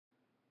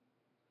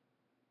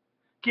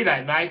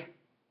G'day, mate.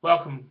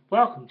 Welcome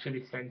to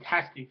this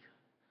fantastic,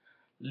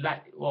 2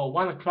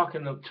 o'clock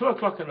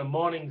in the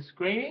morning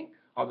screening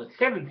of the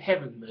Seventh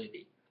Heaven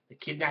movie, The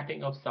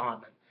Kidnapping of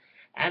Simon.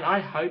 And I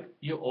hope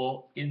you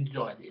all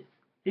enjoy this.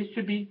 This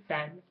should be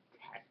fantastic.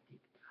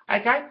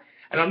 Okay?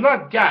 And I'm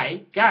not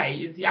gay. Gay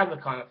is the other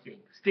kind of thing,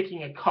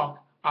 sticking a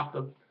cock up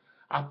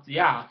the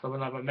arse of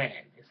another man.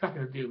 It's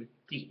nothing to do with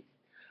this.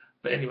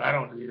 But anyway, I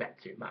don't want to do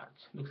that too much.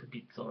 It looks a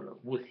bit sort of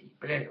wussy.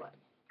 But anyway,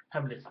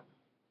 have a listen.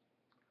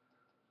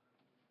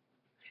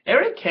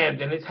 Eric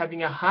Camden is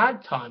having a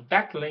hard time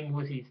battling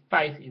with his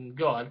faith in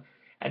God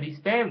and his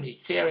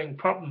family sharing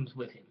problems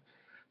with him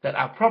that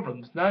are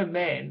problems no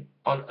man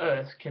on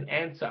earth can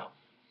answer.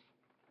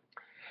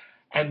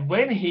 And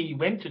when he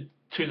went to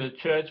the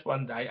church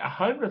one day, a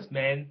homeless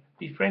man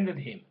befriended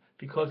him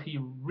because he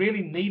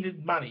really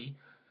needed money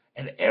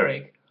and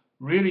Eric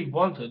really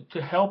wanted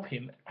to help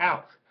him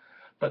out.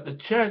 But the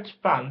church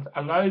funds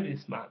are low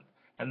this month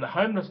and the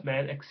homeless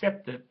man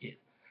accepted it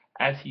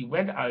as he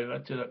went over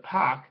to the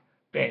park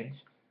bench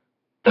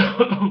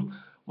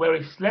where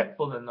he slept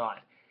for the night.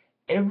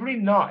 Every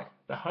night,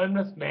 the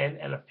homeless man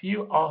and a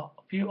few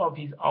of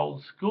his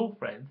old school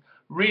friends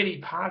really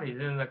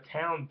partied in the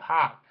town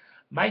park,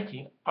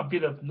 making a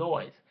bit of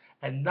noise,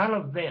 and none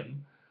of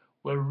them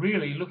were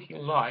really looking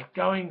like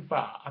going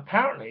far.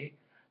 Apparently,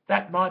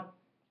 that might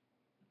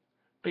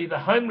be the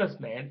homeless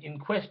man in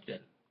question,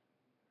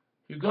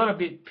 who got a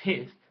bit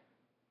pissed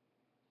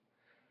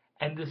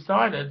and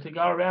decided to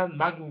go around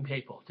mugging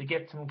people to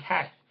get some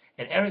cash.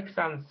 And Eric's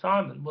son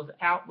Simon was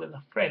out with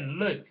a friend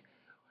Luke,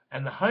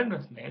 and the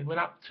homeless man went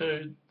up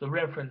to the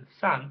reverend's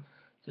son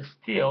to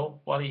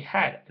steal what he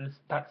had,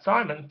 but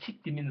Simon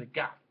kicked him in the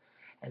gut.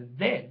 And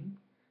then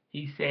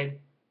he said,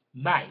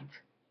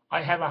 "Mate,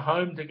 I have a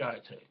home to go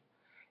to,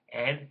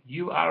 and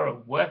you are a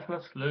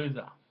worthless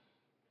loser,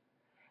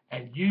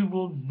 and you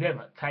will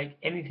never take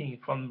anything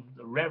from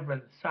the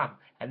reverend's son."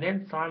 And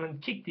then Simon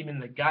kicked him in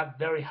the gut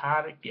very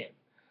hard again.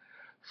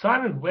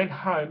 Simon went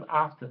home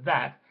after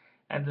that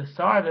and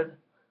decided,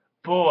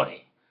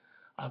 boy,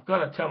 I've got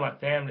to tell my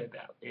family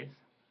about this.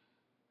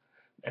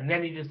 And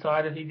then he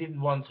decided he didn't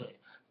want to.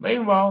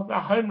 Meanwhile, the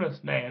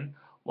homeless man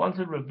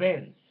wanted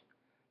revenge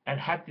and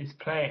had this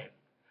plan.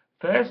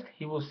 First,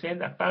 he will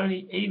send a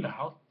phony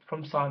email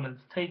from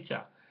Simon's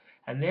teacher,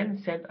 and then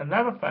send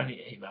another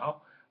phony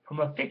email from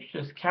a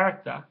fictitious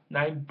character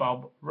named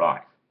Bob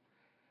Wright,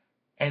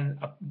 and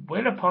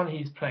went upon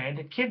his plan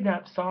to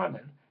kidnap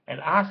Simon and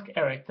ask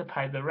Eric to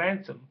pay the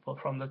ransom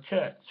from the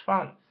church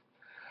funds.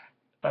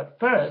 But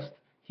first,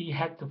 he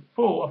had to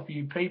fool a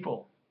few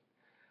people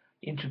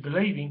into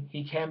believing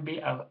he can be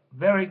a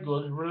very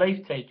good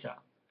relief teacher.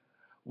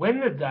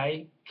 When the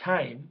day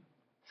came,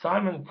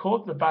 Simon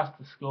caught the bus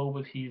to school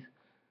with his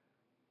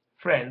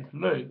friend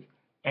Luke,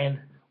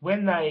 and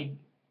when they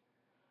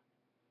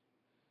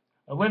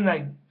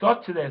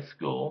got to their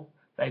school,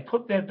 they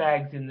put their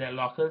bags in their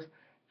lockers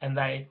and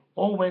they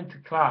all went to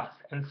class.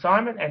 And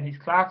Simon and his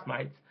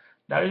classmates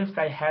noticed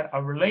they had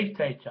a relief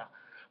teacher,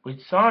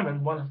 which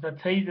Simon wanted to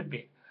tease a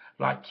bit,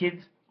 like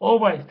kids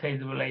always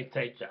tease a relief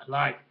teacher,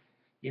 like,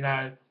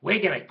 we're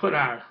going to put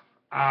a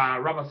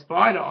rubber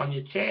spider on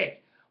your chair,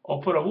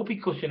 or put a whoopee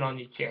cushion on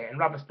your chair and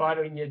rubber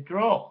spider in your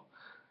drawer,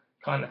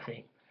 kind of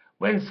thing.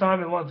 When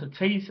Simon wanted to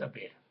tease a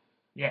bit,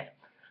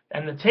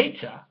 and the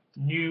teacher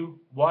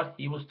knew what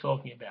he was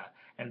talking about,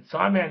 and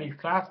Simon and his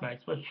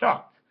classmates were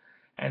shocked,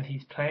 and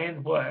his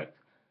plan worked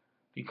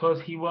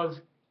because he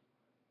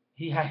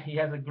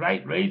has a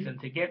great reason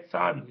to get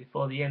Simon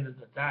before the end of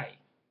the day.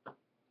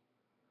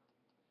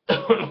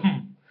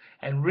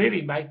 And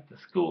really make the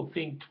school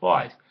think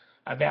twice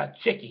about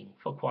checking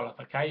for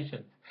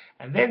qualifications.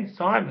 And then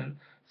Simon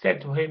said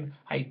to him,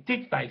 "Hey,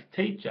 dick-faced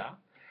teacher,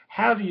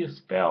 how do you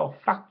spell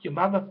fuck your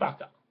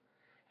motherfucker?"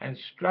 And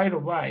straight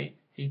away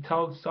he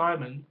told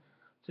Simon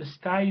to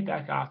stay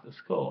back after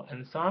school,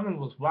 and Simon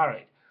was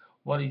worried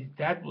what his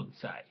dad would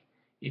say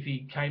if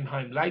he came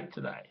home late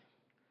today.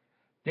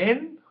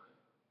 Then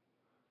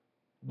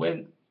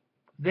went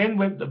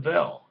the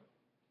bell,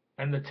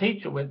 and the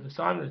teacher went to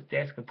Simon's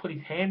desk and put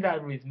his hand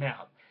over his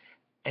mouth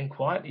and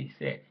quietly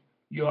said,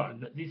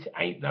 "This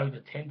ain't no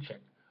detention.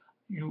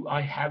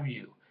 I have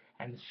you,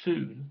 and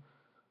soon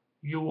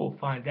you will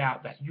find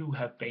out that you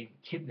have been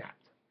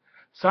kidnapped."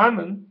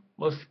 Simon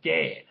was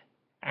scared,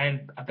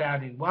 and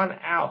about in 1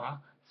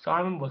 hour,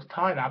 Simon was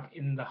tied up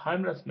in the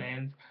homeless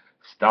man's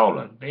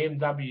stolen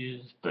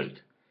BMW's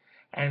boot.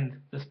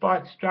 And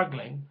despite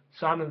struggling,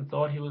 Simon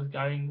thought he was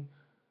going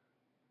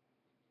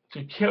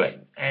to kill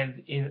him,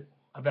 and in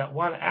about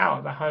 1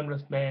 hour, the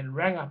homeless man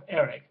rang up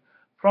Eric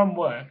from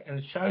work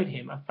and showed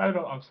him a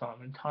photo of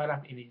Simon tied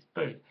up in his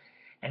boot,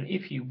 and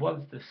if he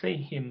wants to see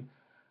him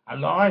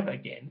alive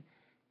again,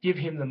 give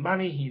him the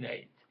money he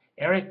needs.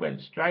 Eric went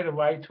straight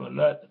away to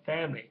alert the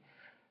family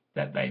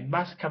that they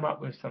must come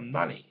up with some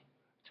money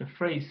to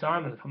free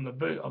Simon from the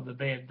boot of the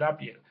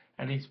BMW,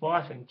 and his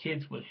wife and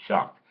kids were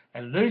shocked,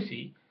 and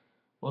Lucy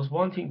was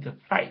wanting to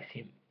face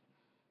him,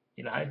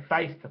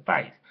 face to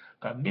face,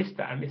 but Mr.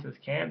 and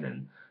Mrs.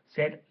 Camden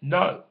said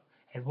no,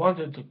 and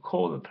wanted to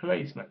call the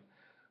policeman.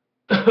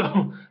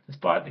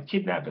 Despite the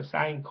kidnapper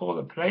saying, "Call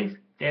the police,"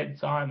 dead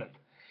Simon.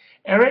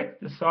 Eric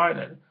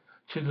decided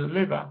to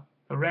deliver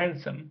the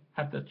ransom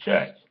at the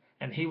church,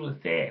 and he was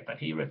there, but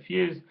he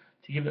refused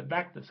to give it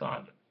back to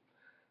Simon.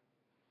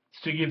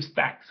 To give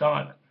back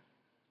Simon,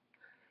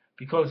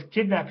 because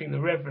kidnapping the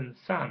reverend's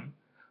son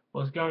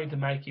was going to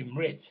make him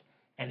rich,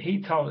 and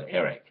he told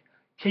Eric,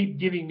 "Keep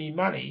giving me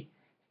money,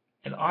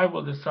 and I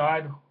will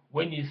decide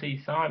when you see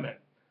Simon."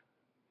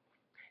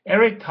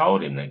 Eric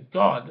told him that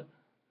God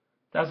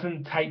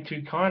doesn't take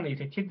too kindly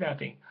to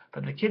kidnapping,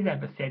 but the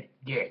kidnapper said,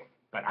 "Yes,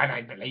 but I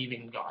don't believe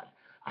in God.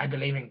 I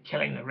believe in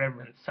killing the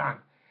reverend's son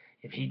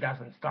if he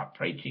doesn't stop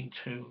preaching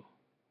to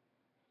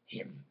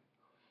him,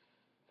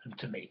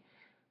 to me."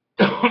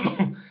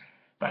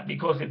 But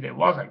because if there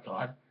was a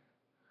God,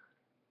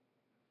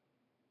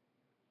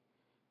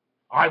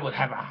 I would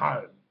have a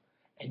home,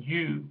 and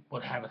you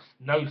would have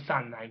no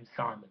son named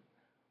Simon.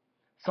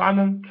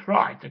 Simon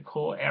tried to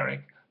call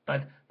Eric,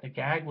 but the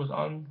gag was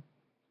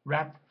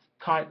wrapped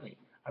tightly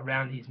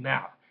around his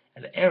mouth,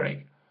 and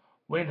Eric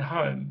went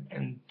home,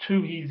 and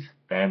to his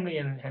family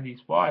and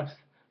his wife's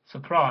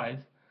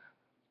surprise,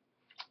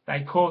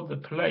 they called the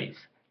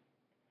police.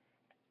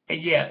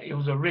 And yeah, it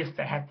was a risk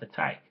they had to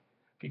take,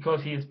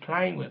 because he is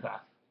playing with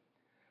us,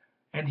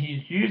 and he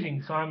is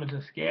using Simon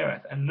to scare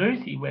us. And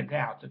Lucy went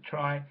out to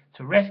try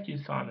to rescue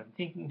Simon,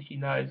 thinking she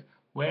knows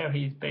where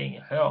he is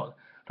being held,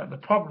 but the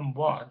problem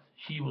was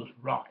she was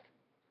right.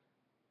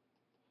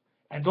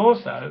 And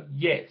also,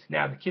 yes,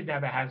 now the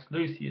kidnapper has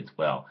Lucy as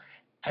well,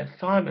 as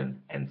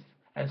Simon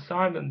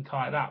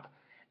tied up,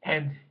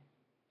 and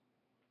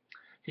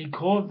he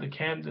called the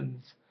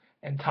Camdens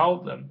and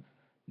told them,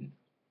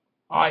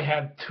 "I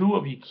have two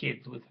of your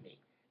kids with me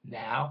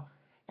now,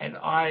 and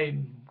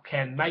I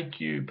can make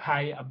you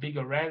pay a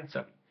bigger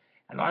ransom,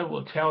 and I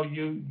will tell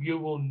you, you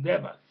will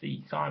never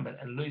see Simon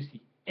and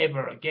Lucy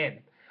ever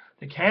again."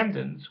 The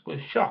Camdens were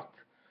shocked,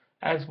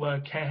 as were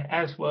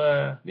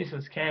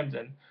Mrs.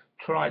 Camden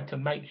tried to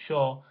make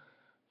sure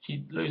she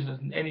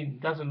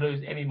doesn't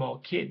lose any more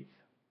kids.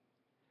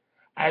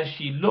 As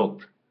she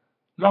locked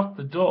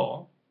the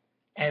door,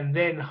 and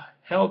then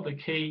held the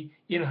key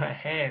in her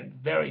hand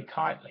very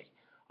tightly.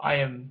 "I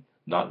am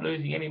not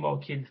losing any more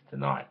kids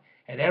tonight."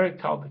 And Eric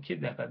told the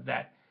kidnapper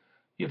that,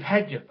 "You've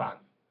had your fun.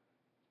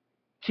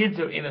 Kids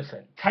are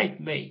innocent. Take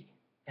me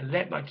and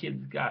let my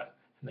kids go."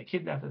 And the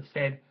kidnapper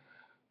said,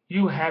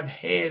 "You have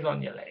hairs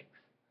on your legs.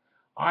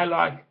 I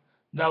like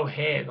no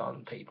hairs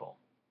on people.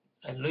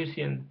 And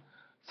Lucy and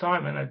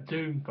Simon are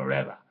doomed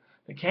forever."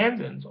 The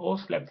Camdens all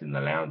slept in the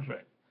lounge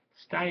room,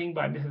 staying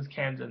by Mrs.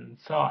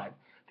 Camden's side,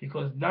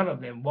 because none of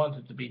them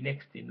wanted to be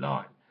next in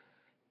line,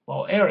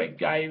 while Eric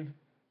gave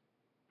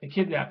the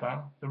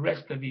kidnapper the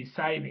rest of his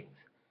savings,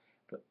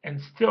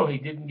 and still he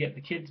didn't get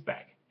the kids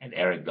back. And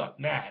Eric got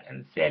mad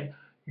and said,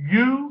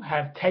 "You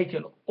have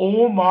taken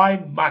all my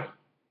money.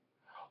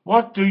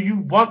 What do you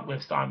want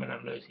with Simon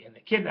and Lucy?" And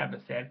the kidnapper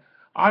said,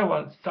 "I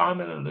want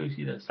Simon and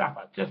Lucy to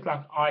suffer, just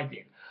like I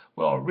did.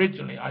 Well,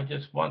 originally I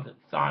just wanted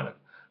Simon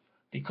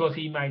because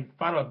he made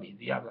fun of me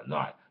the other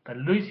night. But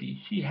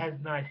Lucy, she has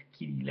nice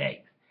kitty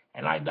legs,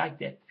 and I like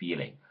that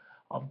feeling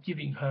of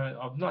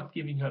not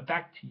giving her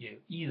back to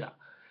you either."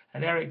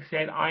 And Eric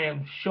said, "I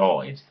am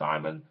sure if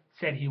Simon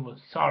said he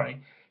was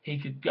sorry, he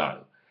could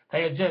go.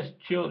 They are just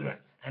children,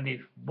 and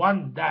if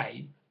one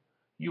day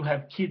you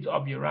have kids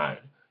of your own,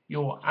 you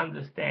will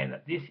understand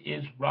that this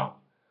is wrong."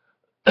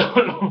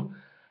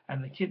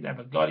 And the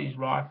kidnapper got his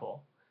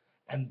rifle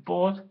and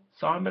brought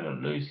Simon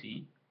and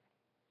Lucy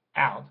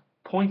out,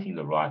 pointing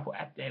the rifle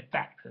at their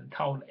backs, and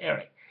told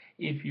Eric,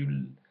 "If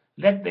you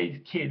let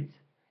these kids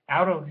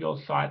out of your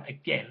sight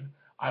again,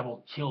 I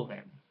will kill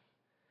them.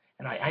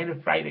 And I ain't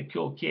afraid to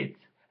kill kids."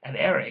 And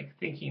Eric,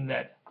 thinking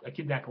that the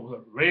kidnapper was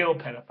a real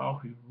pedophile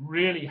who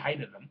really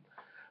hated them,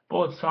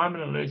 brought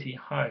Simon and Lucy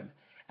home,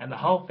 and the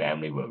whole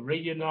family were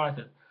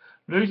reunited.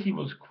 Lucy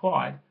was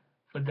quiet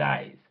for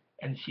days,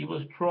 and she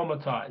was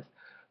traumatized,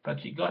 but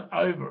she got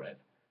over it,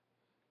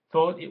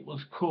 thought it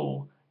was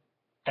cool,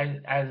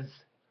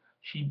 as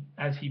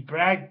he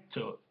bragged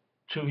to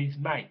his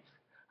mates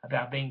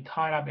about being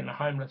tied up in a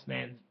homeless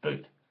man's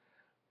boot.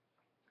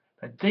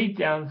 But deep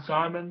down,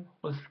 Simon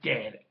was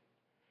scared,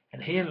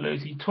 and he and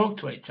Lucy talked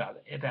to each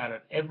other about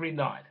it every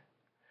night,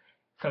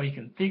 so he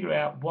can figure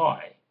out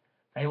why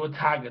they were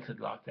targeted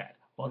like that.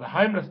 Well, the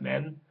homeless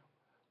man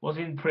was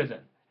in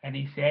prison, and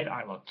he said,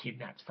 "I will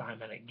kidnap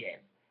Simon again,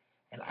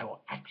 and I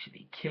will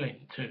actually kill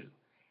him too."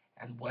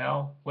 And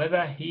well,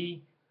 whether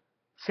he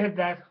said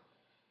that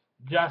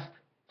just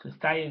to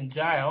stay in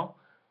jail,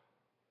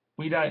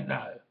 we don't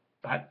know,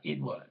 but it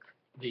worked.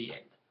 The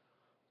end.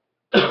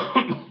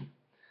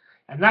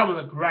 And that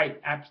was a great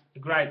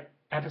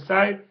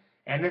episode,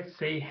 and let's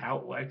see how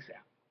it works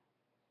out.